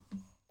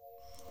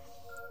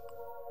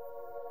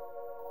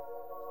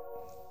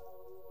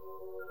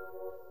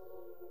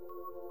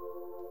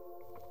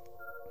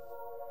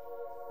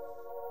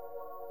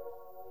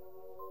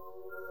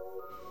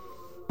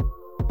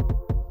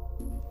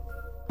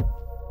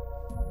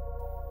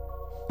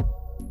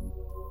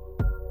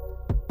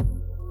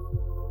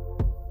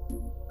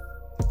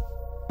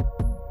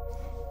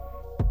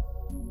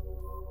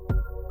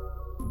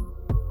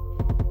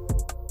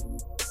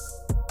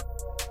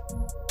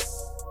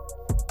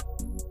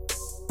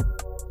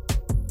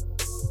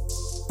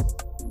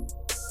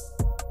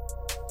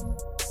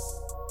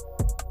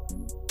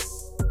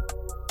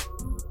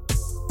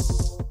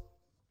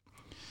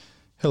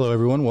Hello,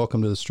 everyone.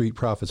 Welcome to the Street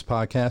Prophets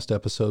Podcast,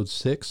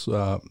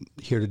 Ep.6.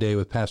 Here today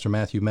with Pastor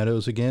Matthew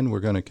Meadows again. We're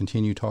going to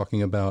continue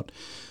talking about,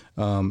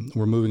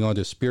 we're moving on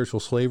to spiritual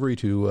slavery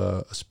to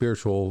a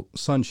spiritual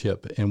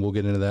sonship, and we'll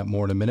get into that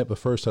more in a minute. But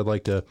first, I'd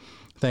like to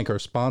thank our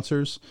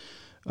sponsors.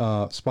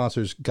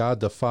 Sponsors God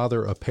the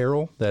Father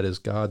Apparel. That is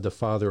God the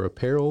Father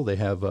Apparel. They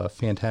have a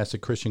fantastic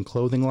Christian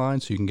clothing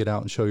line, so you can get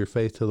out and show your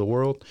faith to the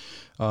world.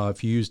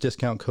 If you use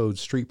discount code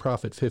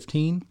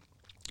StreetProfit15,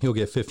 you'll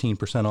get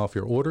 15% off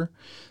your order.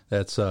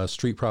 That's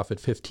Street Profit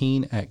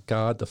 15 at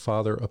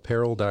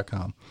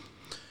GodTheFatherApparel.com.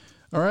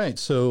 All right,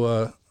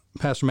 so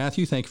Pastor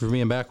Matthew, thank you for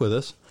being back with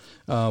us.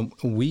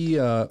 We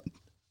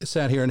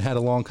sat here and had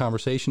a long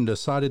conversation,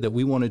 decided that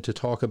we wanted to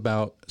talk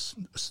about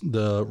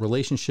the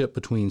relationship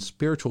between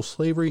spiritual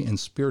slavery and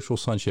spiritual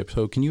sonship.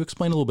 So can you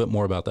explain a little bit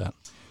more about that?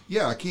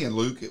 Yeah, I can,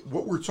 Luke.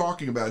 What we're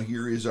talking about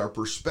here is our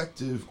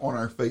perspective on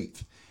our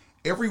faith.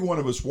 Every one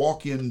of us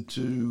walk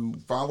into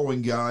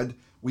following God.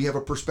 We have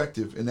a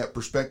perspective, and that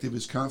perspective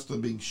is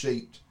constantly being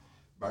shaped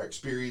by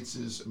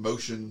experiences,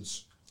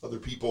 emotions, other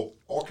people,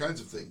 all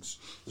kinds of things.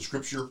 The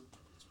Scripture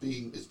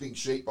is being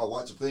shaped by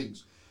lots of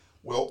things.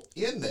 Well,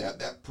 in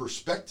that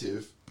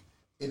perspective,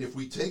 and if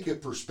we take a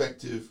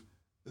perspective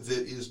that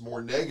is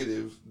more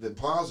negative than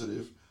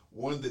positive,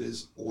 one that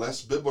is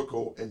less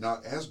biblical and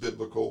not as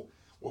biblical,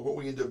 well, what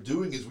we end up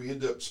doing is we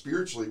end up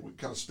spiritually, we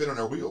kind of spin on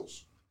our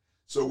wheels.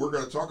 So we're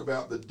going to talk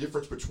about the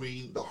difference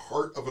between the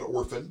heart of an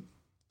orphan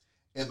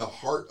and the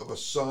heart of a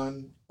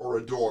son or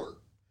a daughter.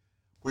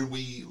 When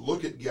we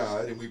look at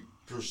God and we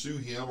pursue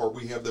Him, or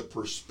we have the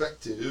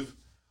perspective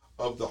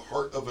of the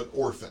heart of an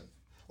orphan.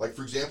 Like,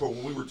 for example,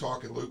 when we were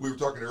talking, Luke, we were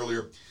talking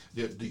earlier,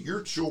 do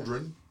your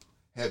children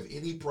have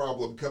any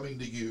problem coming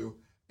to you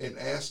and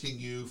asking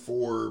you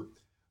for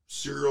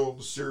cereal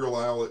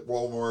aisle at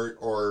Walmart,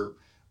 or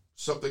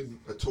something,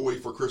 a toy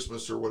for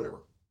Christmas or whatever?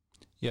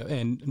 Yeah,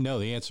 and no,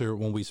 the answer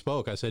when we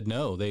spoke, I said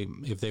no.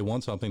 If they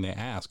want something, they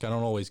ask. I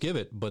don't always give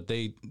it, but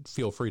they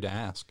feel free to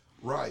ask.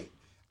 Right.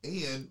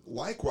 And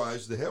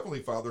likewise, the Heavenly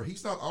Father,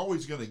 He's not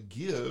always going to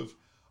give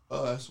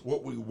us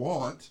what we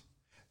want.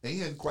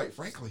 And quite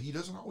frankly, He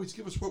doesn't always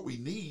give us what we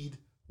need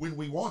when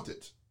we want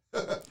it.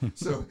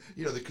 So,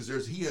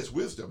 because He has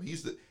wisdom.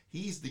 He's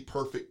the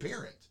perfect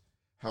parent.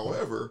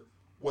 However,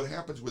 what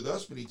happens with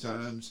us many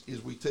times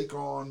is we take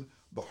on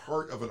the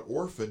heart of an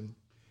orphan.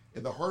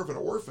 In the heart of an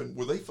orphan,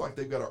 where they feel like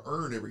they've got to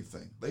earn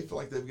everything. They feel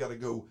like they've got to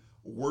go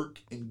work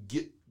and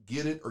get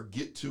it, or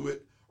get to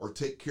it, or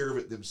take care of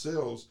it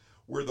themselves.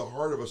 Where the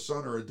heart of a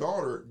son or a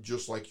daughter,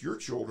 just like your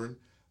children,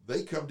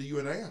 they come to you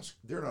and ask.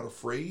 They're not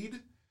afraid.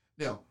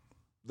 Now,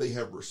 they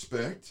have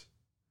respect.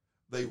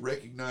 They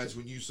recognize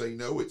when you say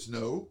no, it's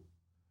no,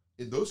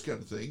 and those kind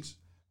of things,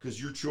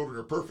 because your children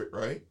are perfect,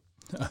 right?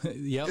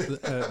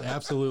 Yep,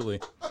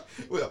 absolutely.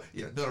 Well,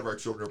 none of our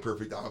children are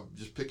perfect. I'm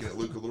just picking at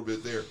Luke a little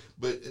bit there.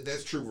 But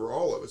that's true for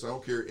all of us. I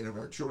don't care. And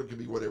our children can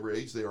be whatever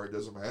age they are. It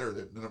doesn't matter.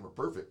 None of them are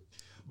perfect.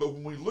 But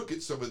when we look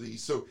at some of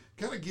these, so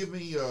kind of give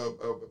me a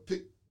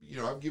pick.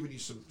 I've given you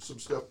some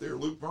stuff there.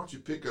 Luke, why don't you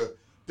pick a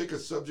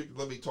subject and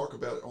let me talk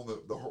about it on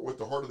what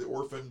the heart of the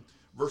orphan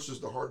versus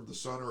the heart of the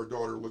son or a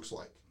daughter looks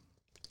like.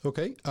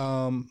 Okay.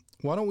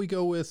 Why don't we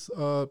go with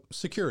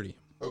security?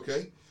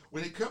 Okay.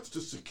 When it comes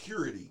to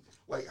security,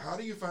 like, how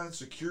do you find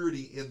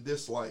security in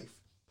this life?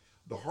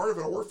 The heart of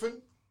an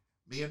orphan,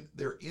 man,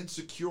 they're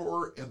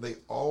insecure and they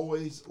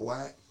always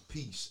lack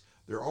peace.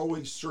 They're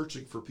always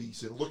searching for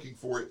peace and looking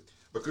for it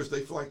because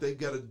they feel like they've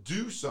got to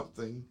do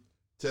something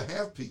to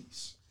have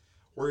peace.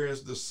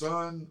 Whereas the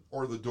son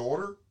or the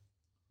daughter,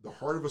 the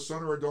heart of a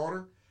son or a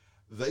daughter,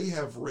 they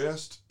have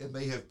rest and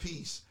they have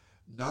peace,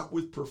 not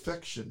with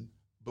perfection,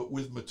 but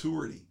with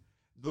maturity.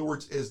 In other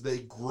words, as they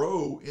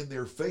grow in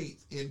their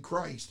faith in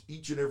Christ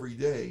each and every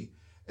day,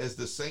 as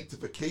the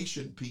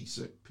sanctification piece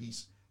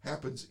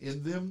happens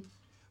in them,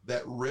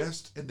 that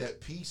rest and that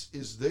peace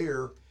is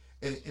there,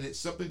 and it's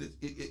something that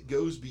it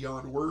goes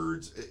beyond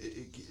words.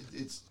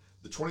 It's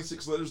the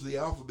 26 letters of the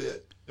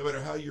alphabet. No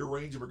matter how you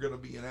arrange them, are going to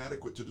be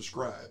inadequate to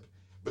describe.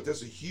 But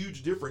that's a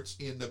huge difference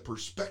in the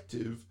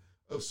perspective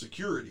of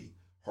security.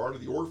 Heart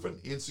of the orphan,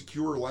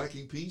 insecure,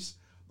 lacking peace.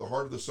 The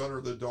heart of the son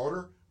or the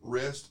daughter,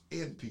 rest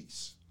and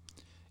peace.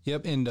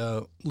 Yep, and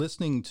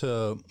listening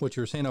to what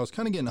you were saying, I was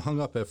kind of getting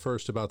hung up at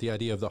first about the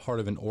idea of the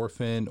heart of an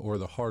orphan or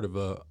the heart of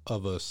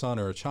a son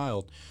or a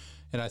child,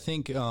 and I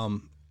think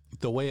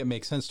the way it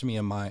makes sense to me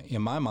in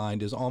my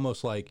mind is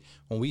almost like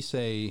when we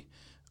say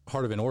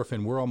heart of an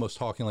orphan, we're almost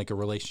talking like a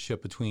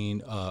relationship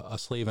between a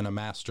slave and a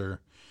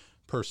master,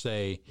 per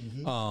se,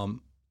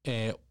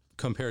 and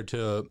compared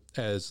to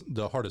as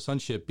the heart of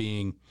sonship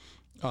being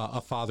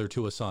a father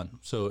to a son,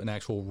 so an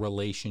actual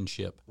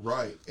relationship.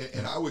 Right,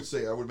 and I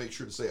would make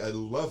sure to say a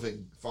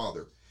loving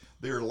father.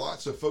 There are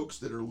lots of folks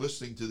that are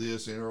listening to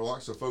this, and there are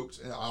lots of folks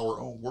in our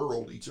own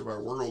world, each of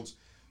our worlds,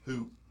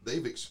 who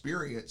they've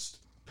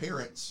experienced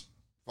parents,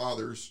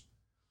 fathers,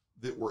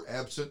 that were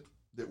absent,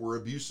 that were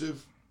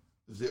abusive,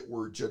 that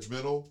were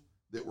judgmental,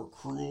 that were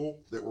cruel,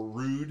 that were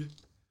rude,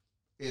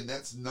 and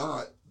that's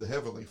not the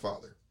Heavenly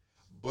Father.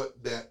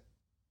 But that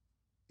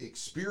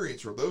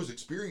experience or those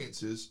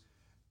experiences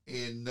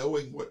and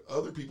knowing what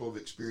other people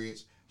have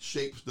experienced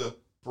shapes the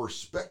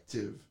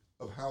perspective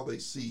of how they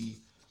see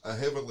a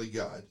heavenly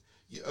God.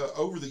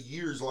 Over the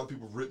years, a lot of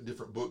people have written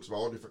different books about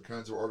all different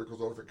kinds of articles,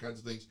 all different kinds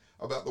of things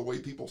about the way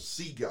people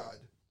see God.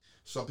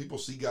 Some people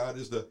see God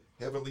as the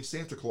heavenly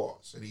Santa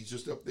Claus, and he's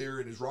just up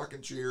there in his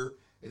rocking chair,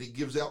 and he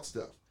gives out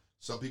stuff.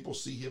 Some people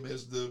see him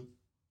as the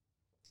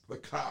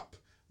cop,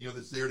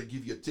 that's there to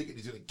give you a ticket.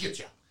 He's going to get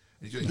you,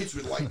 and he's going to hit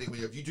you with lightning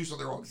if you do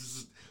something wrong.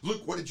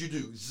 Look, what did you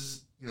do?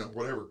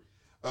 Whatever.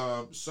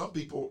 Some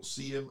people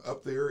see him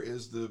up there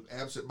as the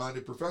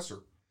absent-minded professor.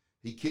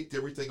 He kicked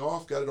everything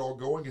off, got it all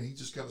going, and he's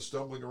just kind of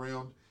stumbling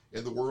around,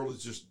 and the world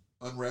is just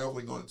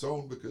unraveling on its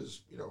own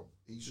because,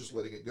 he's just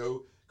letting it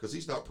go because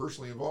he's not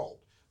personally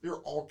involved. There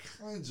are all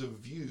kinds of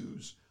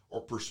views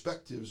or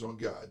perspectives on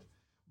God.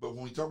 But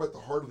when we talk about the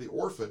heart of the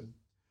orphan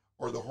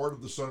or the heart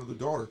of the son or the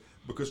daughter,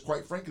 because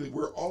quite frankly,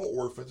 we're all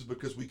orphans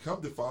because we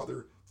come to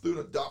Father through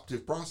an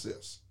adoptive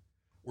process.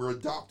 We're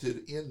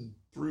adopted in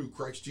through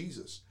Christ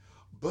Jesus.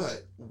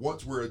 But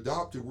once we're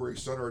adopted, we're a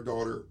son or a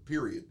daughter,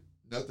 period.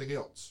 Nothing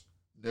else.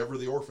 Never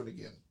the orphan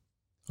again.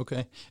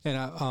 Okay. And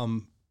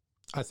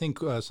I think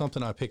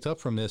something I picked up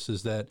from this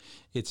is that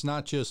it's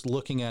not just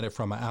looking at it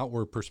from an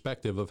outward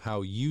perspective of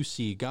how you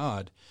see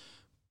God,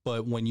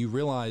 but when you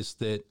realize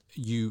that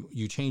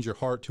you change your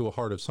heart to a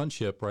heart of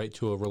sonship, right,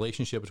 to a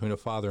relationship between a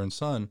father and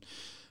son,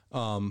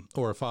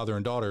 or a father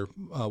and daughter,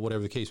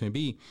 whatever the case may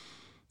be,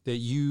 that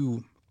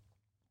you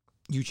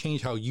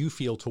change how you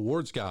feel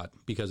towards God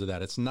because of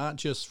that. It's not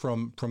just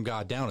from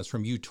God down, it's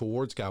from you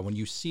towards God. When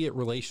you see it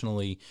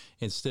relationally,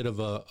 instead of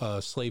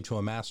a slave to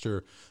a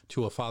master,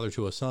 to a father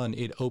to a son,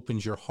 it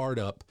opens your heart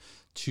up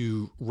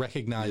to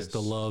recognize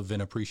the love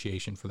and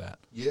appreciation for that.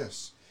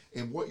 Yes.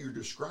 And what you're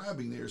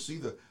describing there, see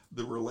the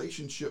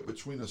relationship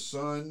between a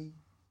son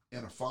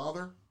and a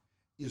father,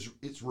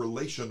 it's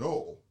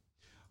relational.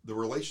 The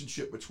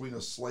relationship between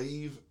a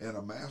slave and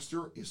a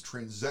master is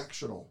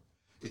transactional.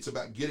 It's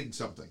about getting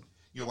something.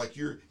 I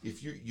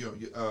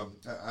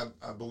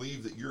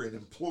believe that you're an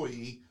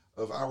employee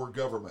of our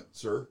government,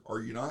 sir. Are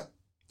you not?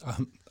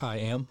 I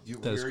am.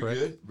 That is correct. Very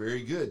good.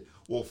 Very good.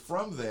 Well,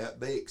 from that,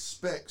 they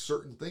expect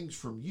certain things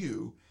from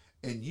you,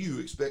 and you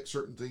expect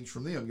certain things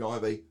from them. Y'all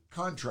have a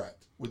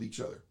contract with each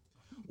other.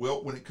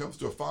 Well, when it comes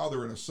to a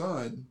father and a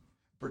son,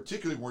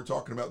 particularly when we're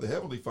talking about the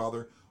Heavenly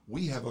Father,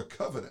 we have a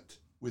covenant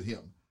with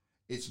him.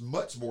 It's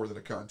much more than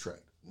a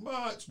contract.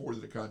 Much more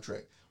than a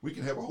contract. We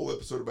can have a whole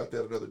episode about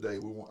that another day.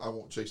 I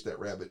won't chase that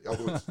rabbit,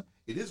 although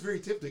it is very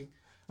tempting,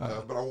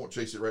 but I won't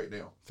chase it right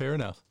now. Fair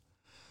enough.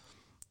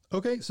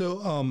 Okay,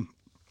 so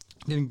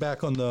getting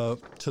back to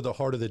the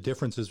heart of the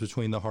differences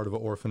between the heart of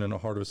an orphan and a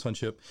heart of a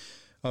sonship,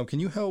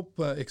 can you help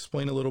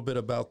explain a little bit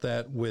about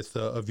that with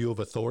a view of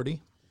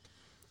authority?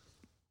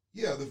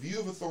 Yeah, the view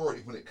of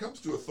authority. When it comes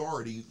to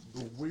authority,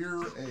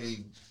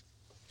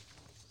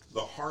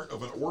 the heart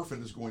of an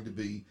orphan is going to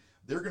be,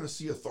 they're going to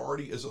see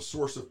authority as a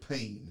source of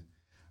pain,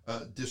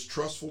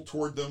 distrustful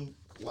toward them,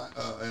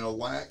 and a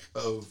lack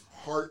of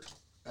heart,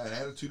 an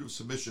attitude of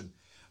submission.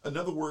 In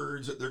other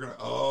words, they're going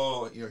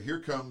to, here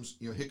comes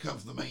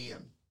the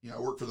man. I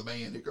work for the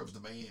man. Here comes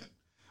the man.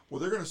 Well,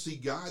 they're going to see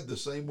God the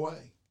same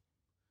way.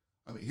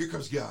 I mean, here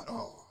comes God.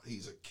 Oh,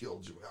 he's a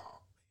killjoy. Oh,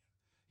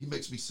 he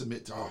makes me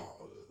submit to,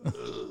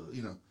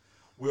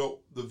 Well,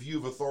 the view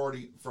of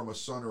authority from a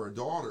son or a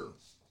daughter,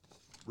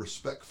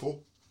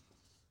 respectful,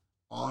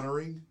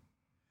 honoring.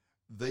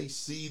 They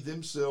see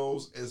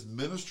themselves as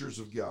ministers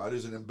of God,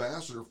 as an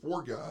ambassador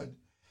for God,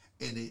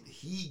 and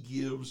he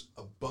gives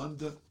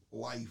abundant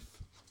life.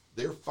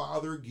 Their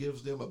Father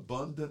gives them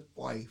abundant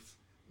life.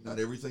 Not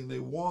everything they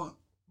want,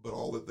 but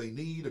all that they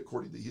need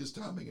according to his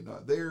timing and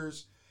not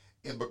theirs.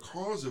 And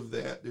because of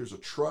that, there's a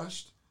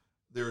trust,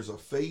 there's a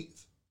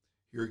faith.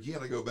 Here again,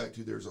 I go back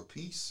to there's a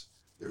peace,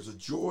 there's a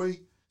joy.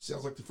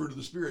 Sounds like the fruit of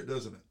the Spirit,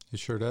 doesn't it? It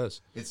sure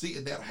does. And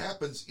that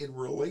happens in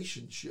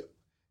relationship.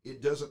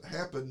 It doesn't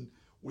happen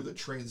with a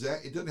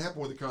it doesn't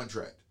happen with a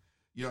contract.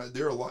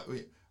 There are a lot.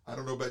 I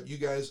don't know about you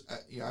guys.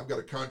 I've got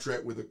a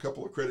contract with a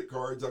couple of credit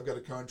cards. I've got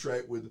a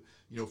contract with,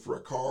 for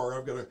a car.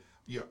 I've got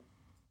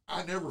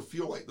I never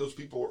feel like those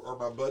people are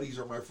my buddies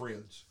or my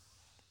friends.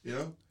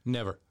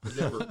 Never.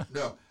 Never.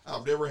 No,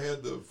 I've never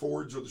had the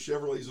Fords or the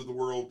Chevrolets of the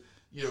world,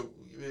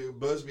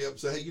 buzz me up and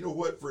say, hey, you know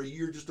what? For a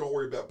year, just don't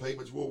worry about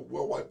payments. We'll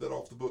wipe that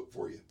off the book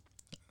for you.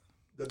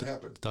 Doesn't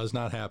happen. Does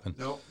not happen.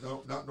 No,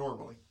 not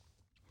normally.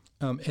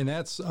 And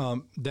that's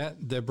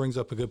that brings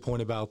up a good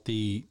point about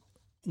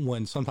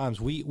when sometimes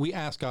we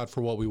ask God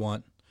for what we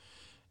want,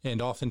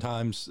 and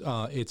oftentimes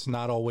it's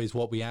not always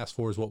what we ask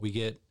for is what we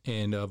get,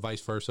 and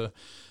vice versa.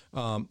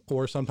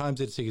 Or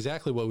sometimes it's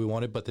exactly what we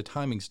wanted, but the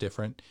timing's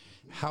different.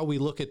 How we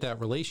look at that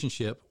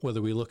relationship,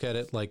 whether we look at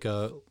it like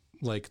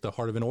the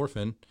heart of an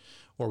orphan,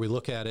 or we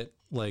look at it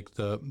like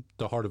the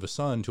heart of a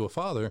son to a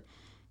father,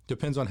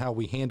 depends on how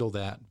we handle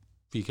that,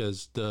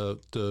 because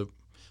the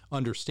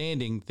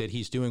understanding that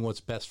he's doing what's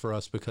best for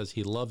us because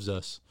he loves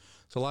us.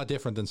 It's a lot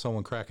different than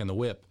someone cracking the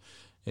whip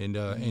and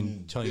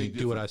telling you,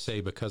 do what I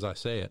say because I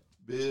say it.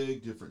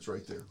 Big difference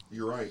right there.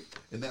 You're right.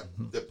 And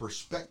that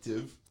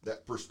perspective,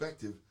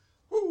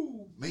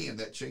 whoo, man,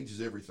 that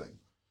changes everything.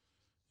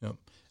 Yep.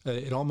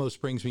 It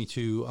almost brings me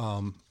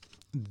to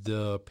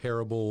the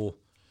parable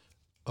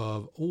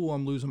of,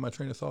 I'm losing my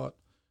train of thought.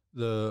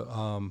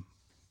 Of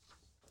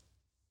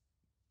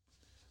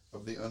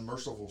the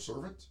unmerciful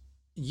servant?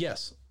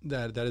 Yes,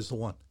 that is the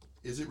one.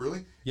 Is it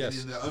really? Yes.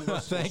 And in the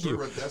unmerciful servant,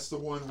 you. that's the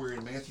one where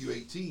in Matthew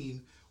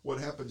 18, what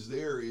happens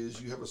there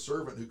is you have a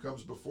servant who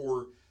comes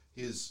before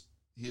his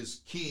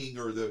king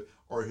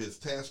or his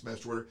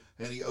taskmaster, whatever,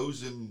 and he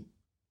owes him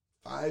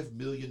 $5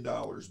 million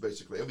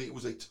basically. I mean, it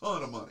was a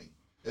ton of money.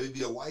 It would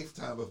be a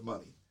lifetime of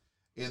money,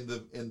 and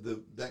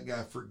that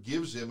guy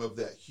forgives him of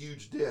that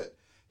huge debt.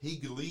 He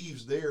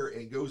leaves there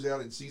and goes out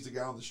and sees a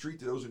guy on the street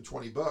that owes him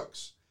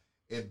 $20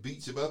 and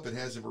beats him up and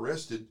has him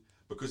arrested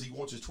because he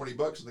wants his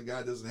 $20 and the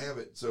guy doesn't have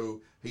it.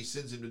 So he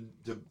sends him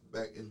to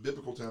back in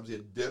biblical times, he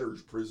had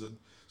debtor's prison.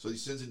 So he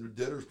sends him to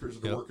debtor's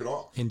prison to work it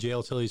off. In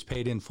jail till he's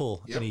paid in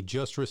full. Yep. And he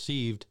just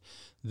received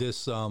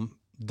this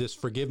this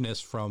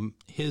forgiveness from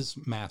his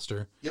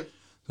master. Yep.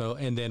 So,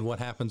 and then what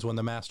happens when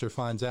the master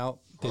finds out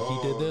that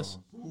he did this?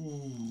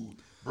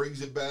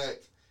 Brings him back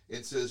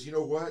and says, you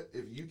know what?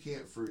 If you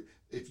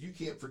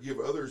can't forgive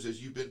others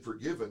as you've been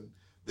forgiven,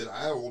 then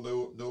I will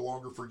no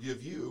longer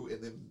forgive you,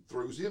 and then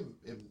throws him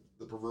in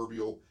the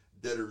proverbial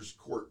debtor's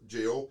court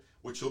jail,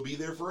 which he'll be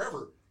there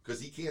forever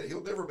because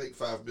he'll never make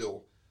 $5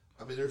 million.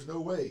 I mean, there's no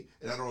way.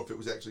 And I don't know if it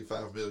was actually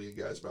 5 million,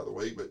 guys, by the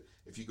way, but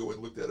if you go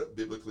and look that up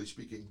biblically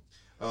speaking,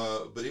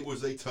 but it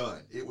was a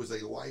ton. It was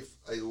a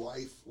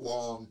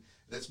lifelong.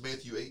 That's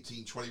Matthew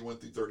 18, 21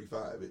 through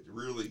 35. It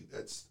really,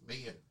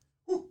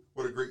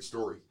 what a great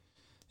story.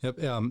 Yep.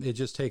 It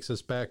just takes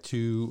us back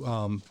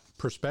to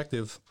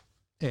perspective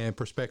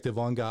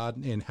on God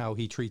and how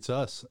he treats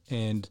us.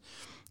 And,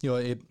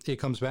 it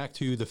comes back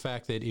to the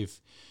fact that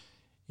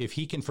if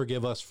he can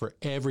forgive us for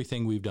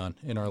everything we've done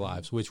in our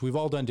lives, which we've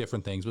all done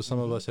different things, but some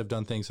of us have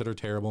done things that are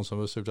terrible and some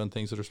of us have done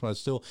things that are smart.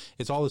 Still,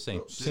 it's all the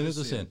same. Sin is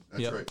a sin.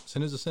 That's right.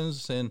 Sin is a sin is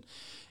a sin.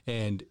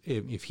 And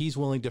if he's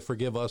willing to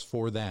forgive us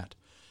for that,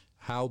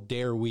 how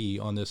dare we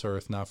on this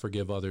earth not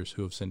forgive others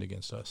who have sinned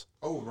against us?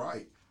 Oh,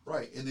 right.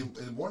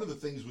 And one of the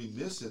things we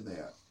miss in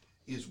that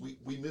is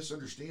we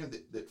misunderstand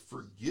that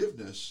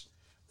forgiveness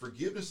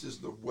is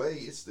the way,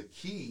 it's the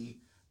key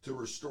to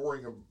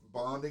restoring a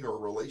bonding or a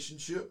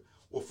relationship.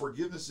 Well,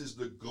 forgiveness is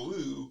the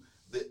glue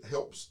that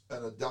helps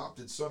an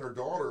adopted son or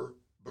daughter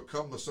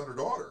become a son or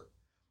daughter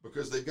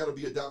because they've got to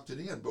be adopted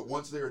in. But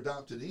once they're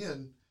adopted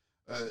in,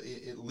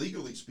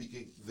 legally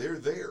speaking, they're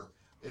there.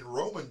 In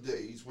Roman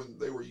days, when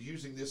they were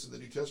using this in the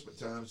New Testament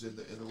times and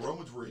the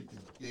Romans were in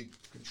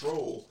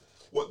control,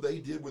 what they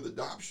did with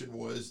adoption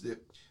was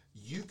that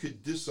you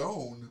could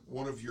disown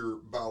one of your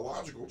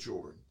biological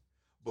children,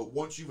 but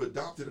once you've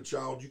adopted a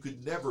child, you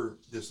could never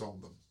disown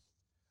them.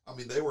 I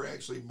mean, they were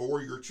actually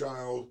more your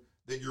child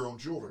than your own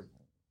children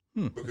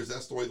because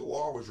that's the way the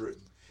law was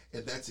written.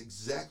 And that's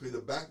exactly the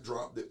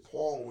backdrop that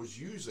Paul was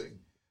using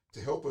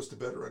to help us to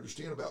better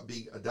understand about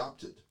being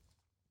adopted.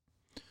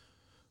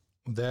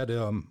 That's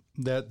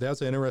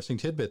an interesting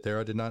tidbit there.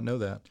 I did not know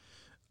that.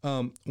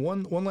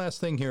 One last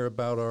thing here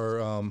about our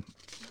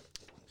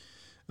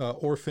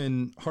heart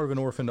of an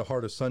orphan to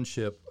heart of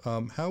sonship.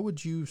 How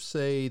would you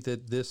say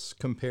that this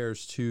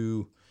compares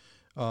to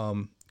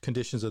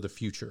conditions of the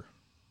future?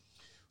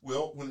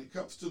 Well, when it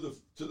comes to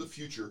the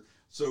future,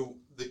 so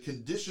the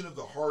condition of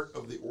the heart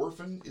of the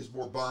orphan is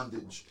more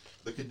bondage.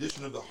 The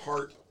condition of the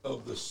heart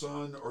of the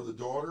son or the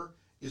daughter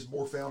is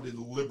more found in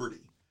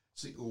liberty.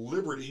 See,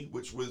 liberty,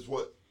 which was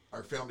what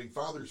our founding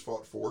fathers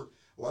fought for.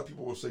 A lot of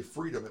people will say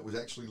freedom. It was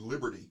actually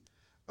liberty.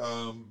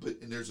 And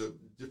there's a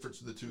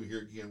difference in the two here.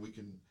 Again, we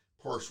can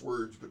parse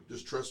words, but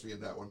just trust me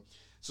in that one.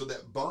 So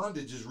that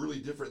bondage is really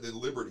different than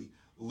liberty.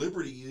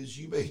 Liberty is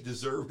you may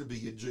deserve to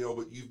be in jail,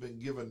 but you've been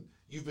given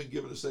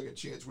a second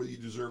chance whether you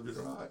deserved it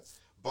or not.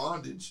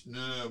 Bondage,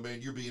 no,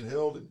 man, you're being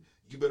held and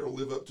you better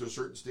live up to a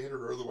certain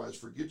standard or otherwise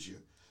forget you.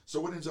 So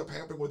what ends up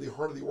happening with the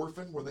heart of the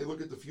orphan when they look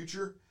at the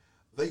future?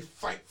 They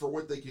fight for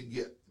what they can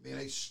get. Man,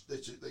 they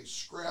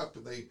scrap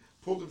and they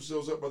pull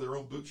themselves up by their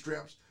own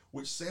bootstraps,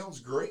 which sounds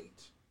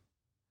great,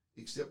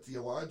 except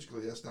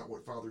theologically, that's not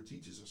what Father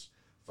teaches us.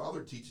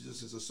 Father teaches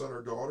us as a son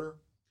or daughter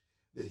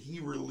that he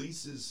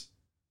releases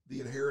the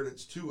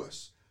inheritance to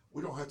us.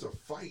 We don't have to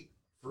fight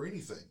for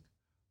anything.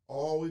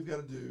 All we've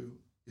got to do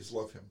is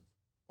love him.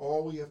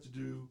 All we have to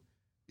do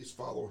is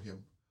follow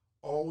him.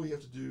 All we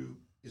have to do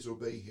is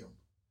obey him.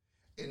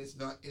 And it's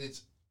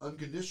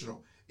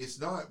unconditional. It's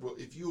not, well,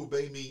 if you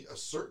obey me a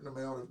certain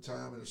amount of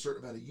time and a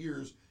certain amount of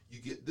years, you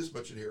get this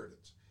much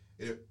inheritance.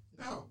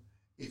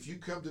 If you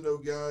come to know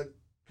God,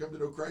 come to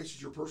know Christ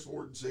as your personal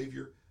Lord and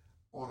Savior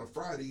on a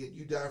Friday and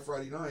you die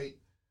Friday night,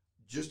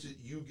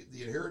 you get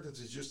the inheritance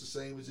is just the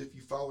same as if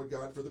you followed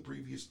God for the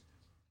previous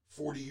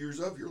 40 years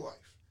of your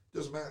life.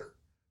 Doesn't matter.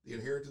 The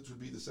inheritance would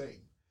be the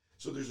same.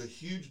 So there's a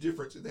huge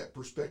difference in that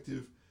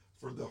perspective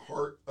from the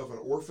heart of an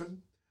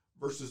orphan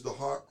versus the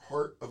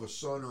heart of a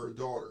son or a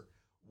daughter.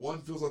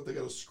 One feels like they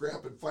got to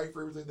scrap and fight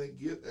for everything they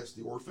get. That's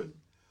the orphan.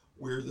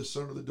 where the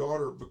son or the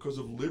daughter, because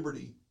of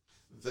liberty,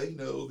 they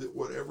know that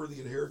whatever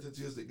the inheritance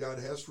is that God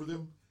has for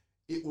them,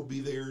 it will be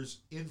theirs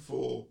in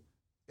full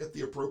at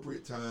the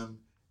appropriate time,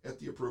 at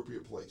the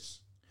appropriate place.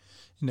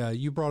 Now,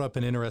 you brought up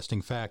an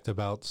interesting fact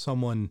about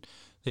someone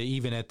that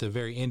even at the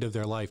very end of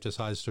their life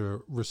decides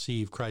to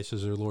receive Christ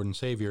as their Lord and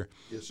Savior.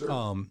 Yes, sir.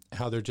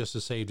 How they're just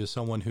as saved as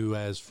someone who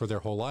has for their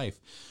whole life.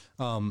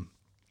 Can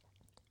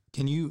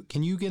you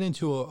get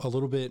into a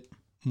little bit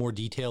more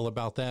detail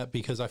about that?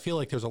 Because I feel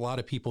like there's a lot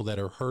of people that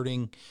are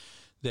hurting,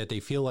 that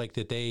they feel like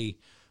that they,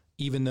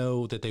 even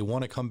though that they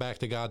want to come back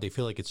to God, they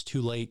feel like it's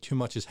too late, too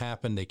much has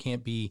happened, they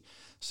can't be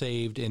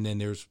saved. And then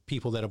there's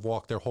people that have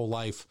walked their whole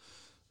life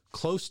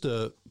close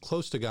to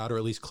God, or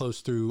at least close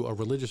through a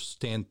religious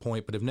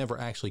standpoint, but have never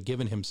actually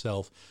given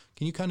himself.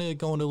 Can you kind of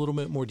go into a little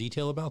bit more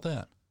detail about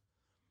that?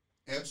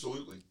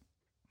 Absolutely.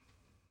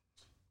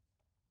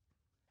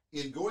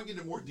 In going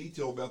into more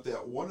detail about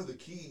that, one of the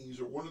keys,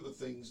 or one of the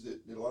things that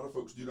a lot of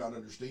folks do not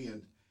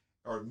understand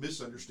or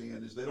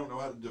misunderstand, is they don't know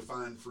how to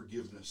define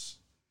forgiveness.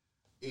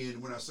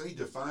 And when I say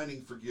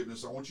defining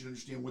forgiveness, I want you to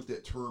understand what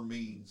that term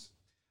means.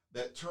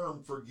 That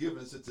term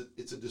forgiveness,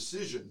 it's a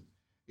decision.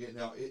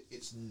 Now,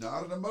 it's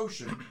not an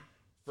emotion.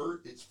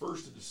 It's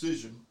first a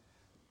decision.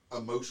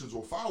 Emotions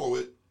will follow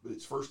it, but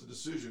it's first a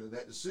decision. And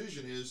that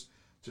decision is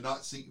to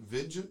not seek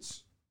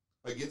vengeance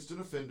against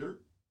an offender,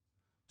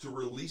 to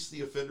release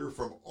the offender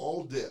from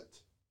all debt.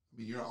 I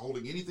mean, you're not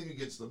holding anything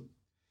against them,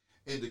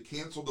 and to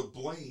cancel the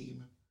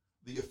blame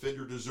the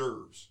offender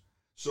deserves.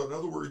 So in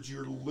other words,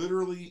 you're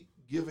literally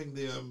giving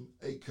them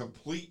a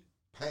complete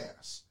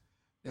pass.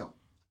 Now,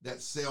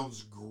 that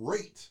sounds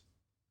great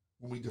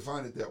when we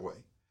define it that way.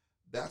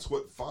 That's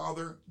what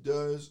Father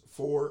does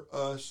for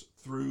us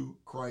through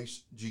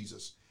Christ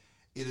Jesus.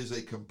 It is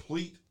a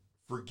complete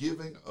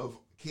forgiving of,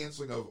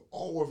 canceling of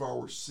all of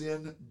our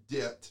sin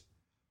debt,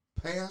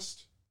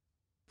 past,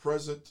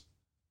 present,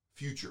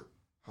 future.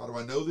 How do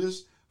I know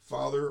this?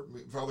 Father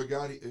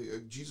God,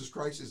 Jesus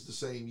Christ is the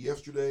same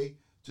yesterday,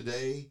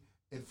 today,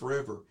 and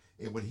forever.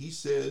 And when he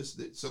says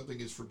that something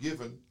is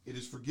forgiven, it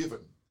is forgiven.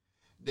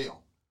 Now,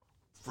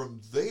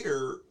 from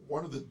there,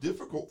 one of the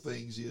difficult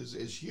things is,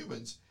 as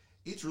humans,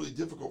 it's really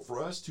difficult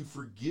for us to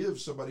forgive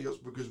somebody else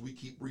because we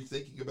keep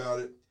rethinking about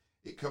it.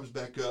 It comes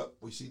back up.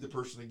 We see the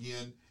person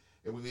again,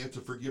 and we may have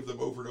to forgive them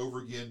over and over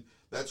again.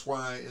 That's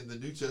why in the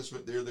New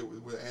Testament there, they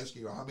were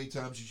asking, how many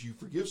times did you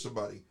forgive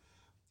somebody?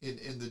 And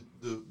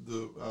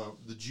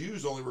the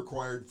Jews only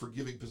required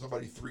forgiving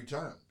somebody 3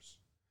 times.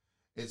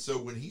 And so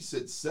when he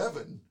said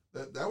 7,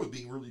 that was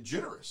being really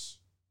generous.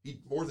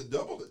 He more than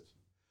doubled it.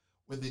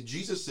 When then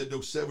Jesus said,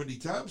 no, 70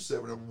 times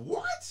 7, I'm,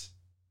 what?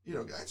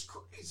 That's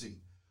crazy.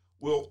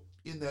 Well,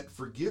 in that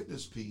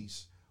forgiveness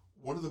piece,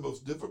 one of the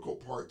most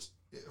difficult parts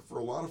for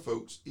a lot of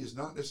folks is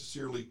not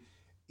necessarily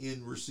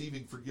in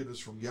receiving forgiveness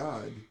from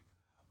God,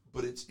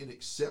 but it's in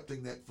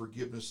accepting that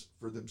forgiveness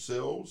for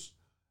themselves,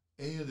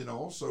 and then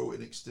also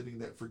in extending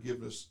that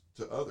forgiveness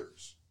to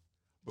others.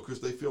 Because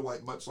they feel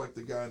like, much like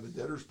the guy in the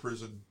debtor's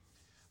prison,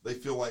 they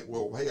feel like,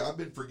 well, hey, I've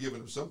been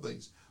forgiven of some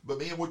things, but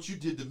man, what you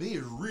did to me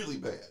is really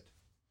bad.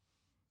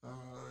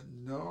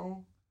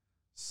 No,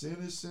 sin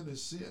is sin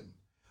is sin.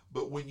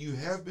 But when you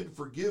have been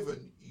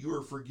forgiven, you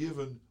are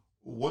forgiven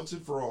once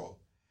and for all.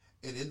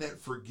 And in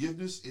that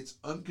forgiveness, it's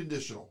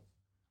unconditional.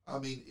 I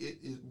mean, it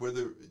is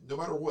no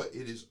matter what,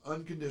 it is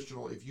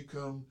unconditional. If you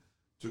come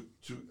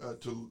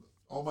to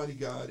Almighty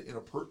God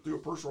through a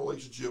personal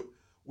relationship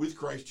with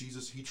Christ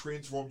Jesus, he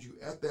transformed you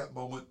at that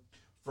moment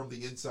from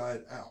the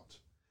inside out.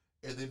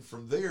 And then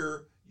from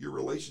there, your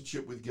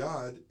relationship with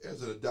God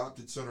as an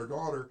adopted son or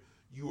daughter,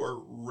 you are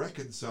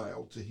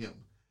reconciled to him.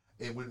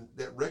 And when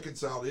that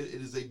reconciled, it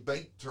is a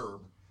bank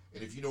term.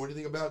 And if you know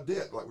anything about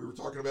debt, like we were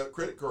talking about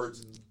credit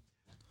cards and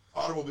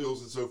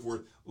automobiles and so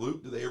forth,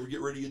 Luke, do they ever get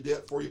rid of your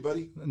debt for you,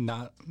 buddy?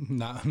 No,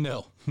 not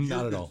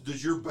at all.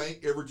 Does your bank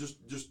ever just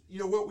you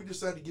know what? We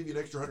decided to give you an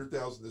extra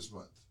 $100,000 this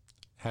month.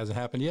 Hasn't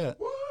happened yet.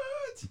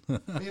 What?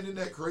 Man, isn't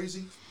that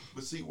crazy?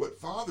 But see, what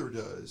Father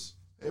does,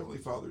 Heavenly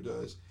Father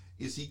does,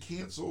 is he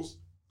cancels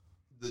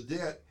the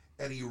debt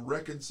and he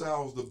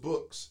reconciles the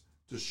books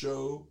to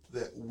show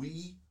that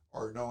we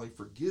are not only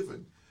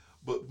forgiven,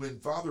 but when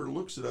Father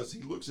looks at us,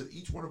 he looks at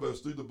each one of us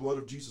through the blood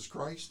of Jesus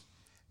Christ,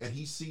 and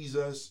he sees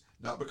us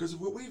not because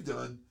of what we've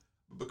done,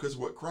 but because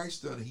of what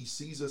Christ's done. He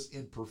sees us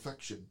in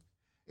perfection.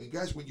 And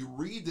guys, when you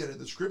read that in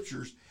the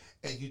scriptures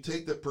and you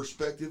take the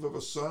perspective of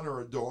a son or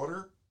a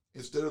daughter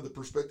instead of the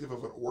perspective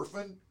of an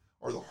orphan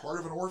or the heart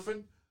of an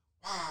orphan,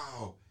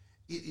 wow,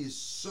 it is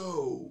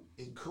so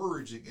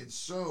encouraging and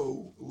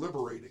so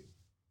liberating.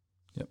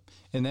 Yep.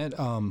 And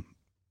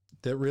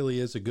that really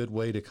is a good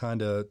way to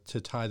kind of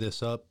to tie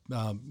this up.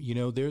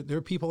 There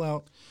are people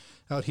out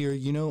here.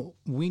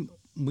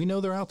 We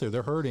know they're out there.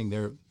 They're hurting.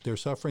 They're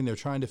suffering. They're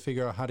trying to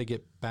figure out how to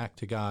get back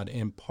to God.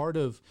 And part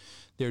of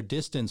their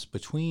distance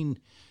between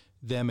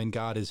them and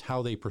God is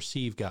how they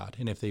perceive God.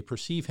 And if they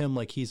perceive him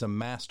like he's a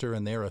master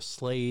and they're a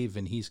slave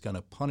and he's going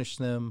to punish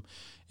them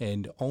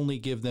and only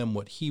give them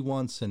what he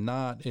wants and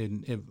not,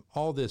 and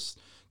all this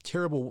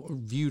terrible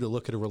view to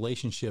look at a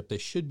relationship that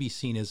should be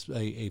seen as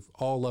a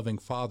all-loving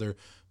father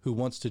who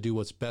wants to do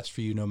what's best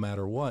for you no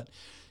matter what,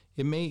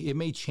 it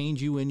may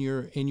change you in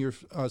your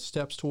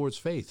steps towards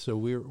faith. So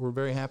we're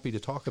very happy to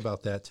talk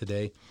about that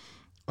today.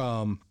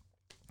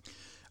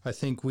 I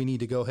think we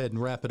need to go ahead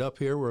and wrap it up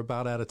here. We're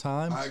about out of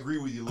time. I agree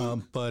with you,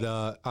 Luke. But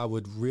I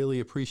would really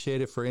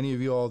appreciate it for any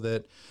of you all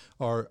that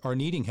are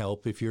needing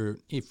help. If you're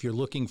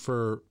looking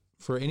for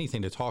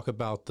anything to talk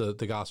about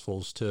the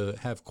Gospels, to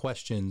have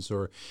questions,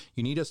 or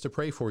you need us to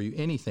pray for you,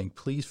 anything,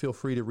 please feel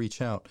free to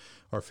reach out.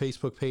 Our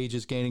Facebook page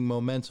is gaining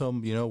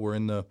momentum.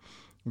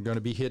 We're going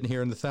to be hitting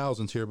here in the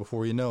thousands here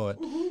before you know it.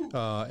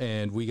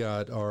 And we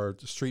got our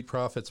Street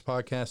Prophets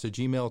podcast at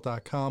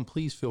gmail.com.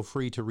 Please feel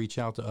free to reach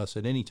out to us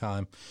at any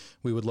time.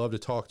 We would love to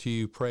talk to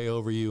you, pray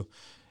over you,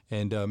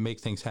 and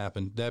make things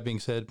happen. That being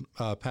said,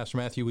 Pastor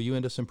Matthew, will you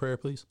end us in prayer,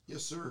 please?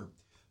 Yes, sir.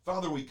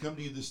 Father, we come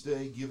to you this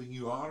day giving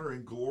you honor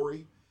and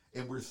glory,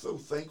 and we're so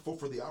thankful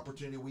for the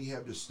opportunity we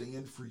have to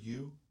stand for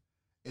you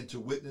and to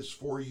witness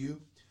for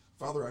you.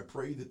 Father, I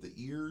pray that the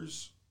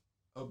ears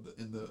of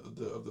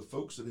the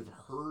folks that have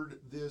heard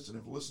this and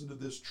have listened to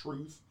this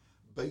truth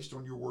based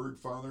on your word,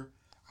 Father,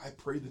 I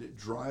pray that it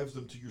drives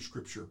them to your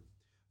scripture.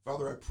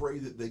 Father, I pray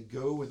that they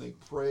go and they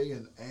pray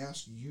and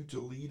ask you to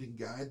lead and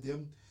guide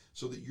them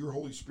so that your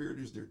Holy Spirit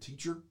is their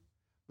teacher.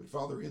 But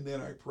Father, in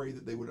that I pray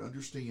that they would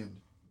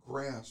understand,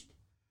 grasp,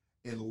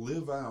 and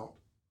live out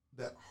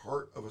that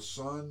heart of a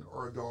son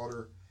or a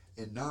daughter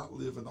and not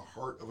live in the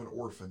heart of an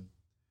orphan.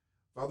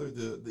 Father,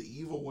 the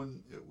evil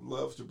one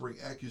loves to bring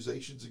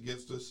accusations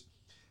against us.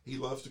 He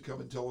loves to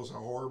come and tell us how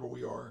horrible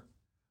we are.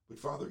 But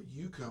Father,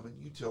 you come and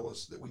you tell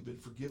us that we've been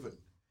forgiven.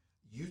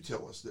 You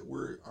tell us that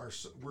we're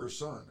a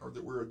son or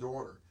that we're a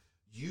daughter.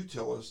 You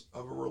tell us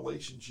of a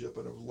relationship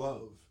and of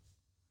love.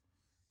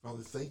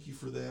 Father, thank you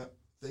for that.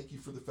 Thank you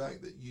for the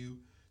fact that you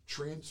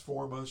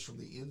transform us from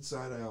the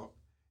inside out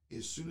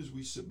as soon as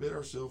we submit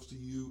ourselves to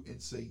you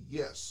and say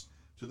yes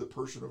to the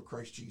person of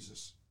Christ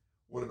Jesus.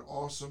 What an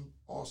awesome,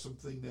 awesome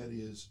thing that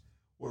is.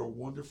 What a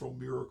wonderful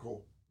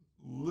miracle.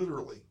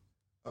 Literally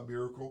a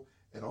miracle,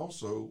 and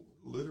also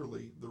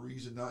literally the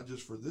reason not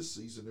just for this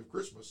season of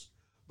Christmas,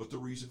 but the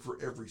reason for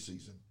every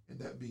season, and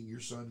that being your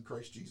Son,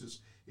 Christ Jesus.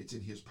 It's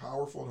in his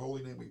powerful and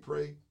holy name we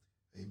pray.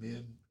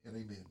 Amen and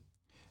amen.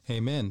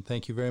 Amen.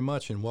 Thank you very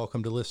much, and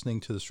welcome to listening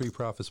to the Street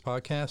Prophets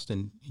podcast,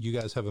 and you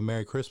guys have a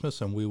Merry Christmas,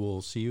 and we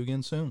will see you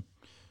again soon.